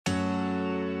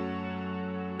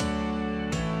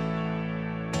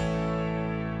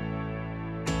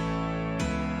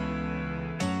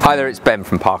Hi there, it's Ben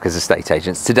from Parker's Estate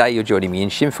Agents. Today you're joining me in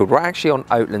Shinfield. We're actually on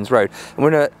Oatlands Road, and we're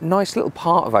in a nice little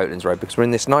part of Oatlands Road because we're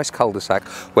in this nice cul-de-sac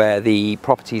where the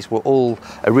properties were all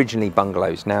originally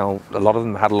bungalows. Now, a lot of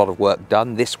them had a lot of work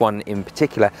done. This one in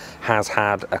particular has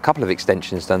had a couple of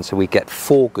extensions done, so we get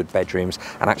 4 good bedrooms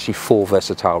and actually 4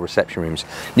 versatile reception rooms.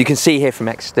 You can see here from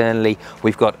externally,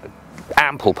 we've got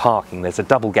ample parking. There's a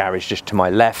double garage just to my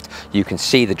left. You can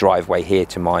see the driveway here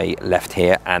to my left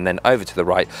here, and then over to the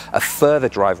right a further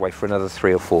driveway for another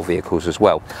 3 or 4 vehicles as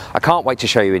well. I can't wait to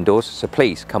show you indoors, so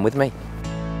please come with me.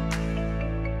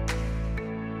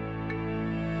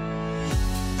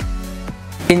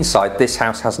 Inside, this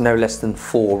house has no less than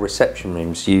 4 reception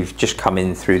rooms. You've just come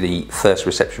in through the first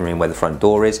reception room where the front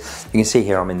door is. You can see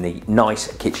here I'm in the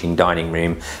nice kitchen dining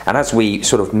room, and as we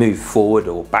sort of move forward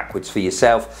or backwards for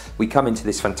yourself, we come into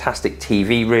this fantastic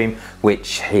TV room,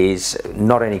 which has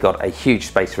not only got a huge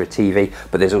space for a TV,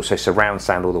 but there's also surround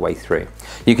sound all the way through.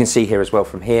 You can see here as well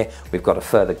from here, we've got a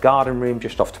further garden room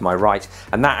just off to my right,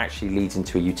 and that actually leads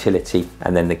into a utility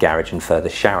and then the garage and further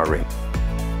shower room.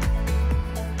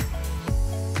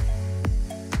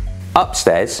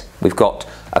 Upstairs, we've got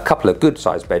a couple of good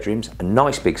sized bedrooms, a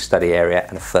nice big study area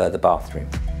and a further bathroom.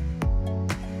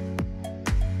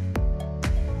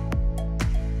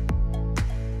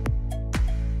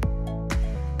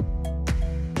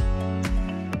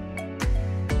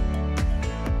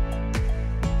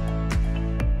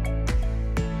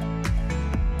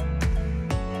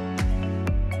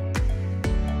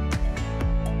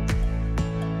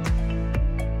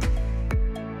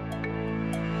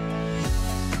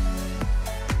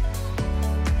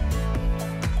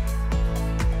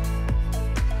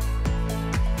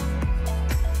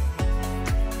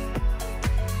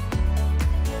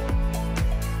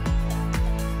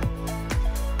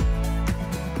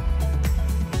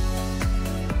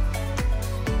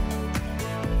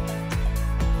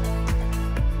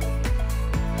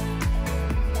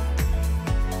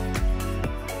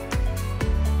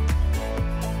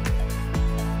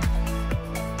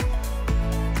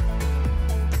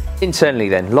 Internally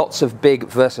then, lots of big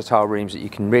versatile rooms that you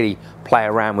can really play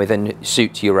around with and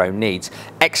suit to your own needs.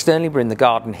 Externally, we're in the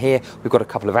garden here. We've got a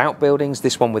couple of outbuildings,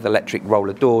 this one with electric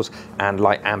roller doors and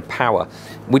light and power.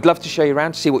 We'd love to show you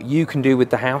around to see what you can do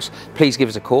with the house. Please give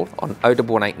us a call on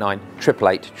 01189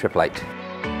 888 888.